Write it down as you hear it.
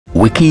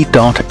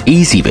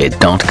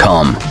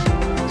wiki.ezvid.com.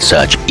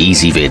 Search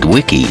Ezvid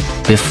Wiki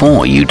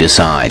before you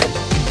decide.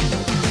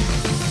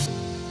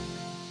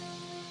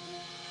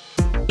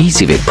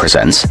 Ezvid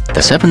presents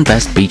the 7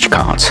 best beach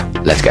carts.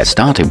 Let's get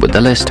started with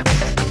the list.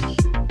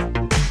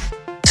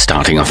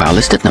 Starting off our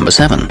list at number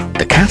 7,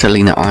 the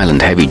Catalina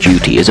Island Heavy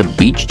Duty is a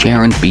beach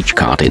chair and beach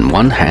cart in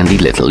one handy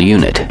little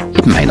unit.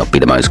 It may not be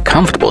the most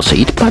comfortable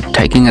seat, but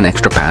taking an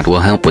extra pad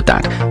will help with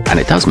that, and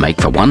it does make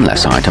for one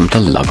less item to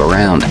lug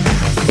around.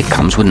 It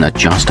comes with an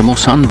adjustable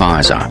sun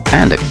visor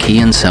and a key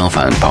and cell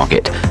phone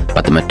pocket,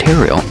 but the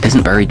material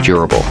isn't very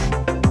durable.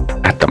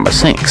 At number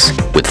 6,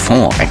 with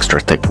 4 extra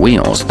thick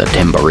wheels, the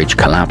Timber Ridge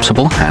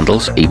Collapsible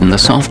handles even the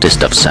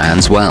softest of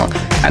sands well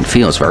and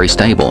feels very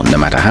stable no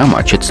matter how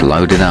much it's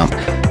loaded up.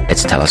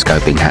 Its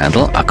telescoping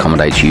handle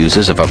accommodates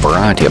users of a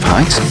variety of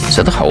heights,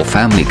 so the whole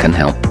family can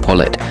help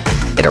pull it.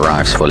 It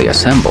arrives fully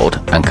assembled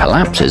and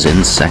collapses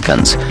in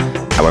seconds.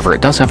 However,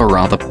 it does have a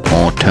rather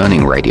poor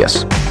turning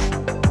radius.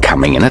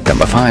 Coming in at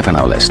number 5 on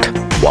our list.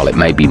 While it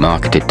may be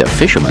marketed to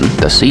fishermen,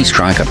 the Sea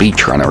Striker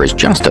Beach Runner is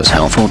just as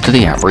helpful to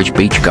the average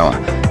beachgoer.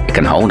 It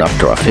can hold up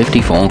to a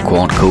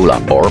 54-quart cooler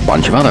or a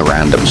bunch of other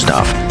random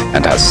stuff,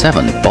 and has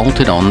 7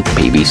 bolted-on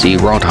PVC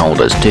rod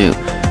holders too.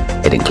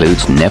 It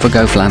includes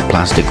never-go-flat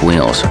plastic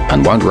wheels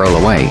and won't roll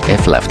away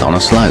if left on a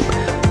slope,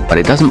 but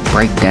it doesn't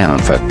break down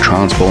for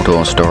transport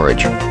or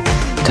storage.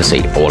 To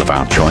see all of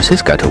our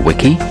choices, go to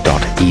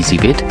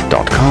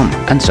wiki.ezvid.com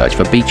and search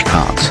for beach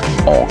carts,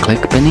 or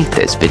click beneath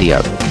this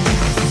video.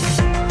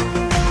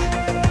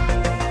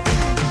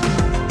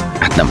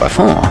 At number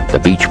 4, the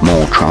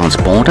beachmall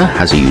transporter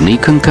has a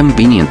unique and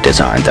convenient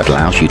design that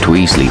allows you to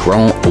easily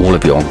roll all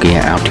of your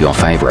gear out to your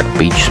favorite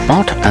beach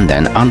spot and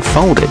then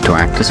unfold it to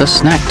act as a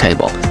snack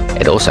table.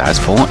 It also has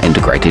 4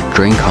 integrated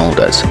drink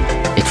holders.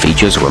 It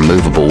features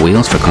removable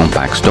wheels for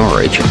compact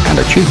storage and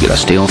a tubular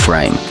steel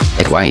frame.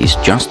 It weighs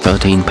just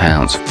 13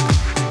 pounds.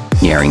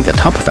 Nearing the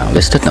top of our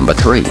list at number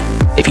 3.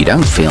 If you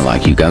don't feel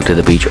like you go to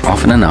the beach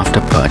often enough to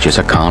purchase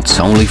a cart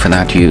solely for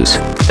that use,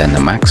 then the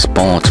Max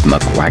Sports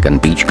macwagon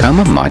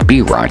beachcomber might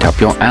be right up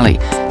your alley.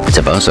 It's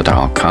a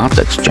versatile cart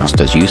that's just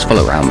as useful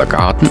around the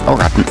garden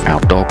or at an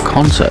outdoor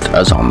concert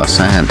as on the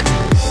sand.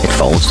 It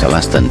folds to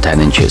less than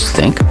 10 inches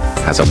thick,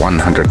 has a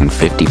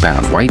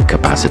 150-pound weight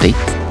capacity,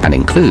 and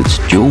includes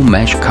dual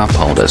mesh cup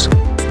holders.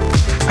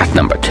 At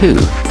number 2,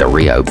 the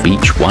Rio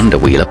Beach Wonder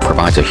Wheeler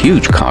provides a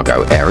huge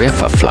cargo area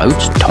for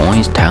floats,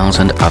 toys, towels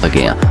and other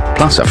gear,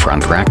 plus a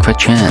front rack for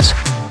chairs.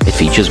 It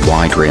features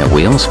wide rear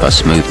wheels for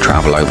smooth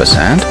travel over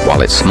sand,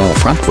 while its small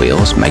front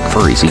wheels make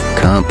for easy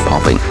curb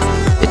popping.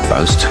 It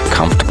boasts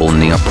comfortable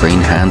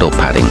neoprene handle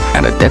padding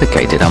and a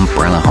dedicated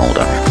umbrella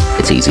holder.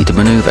 It's easy to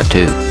maneuver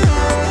too.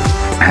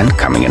 And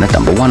coming in at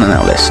number 1 on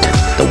our list,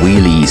 the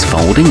wheeleez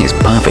folding is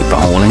perfect for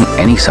hauling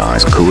any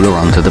size cooler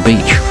onto the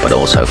beach, but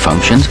also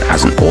functions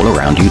as an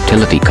all-around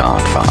utility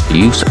cart for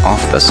use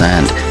off the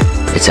sand.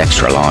 Its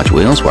extra large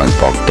wheels won't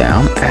bog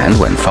down, and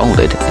when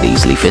folded, it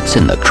easily fits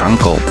in the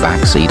trunk or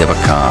back seat of a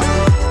car.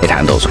 It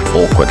handles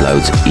awkward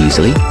loads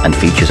easily and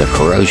features a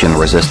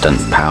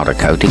corrosion-resistant powder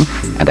coating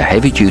and a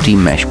heavy-duty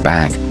mesh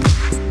bag.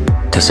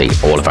 To see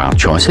all of our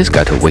choices,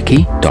 go to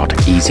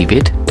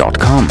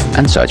wiki.ezvid.com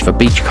and search for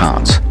beach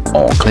carts,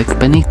 or click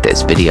beneath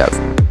this video.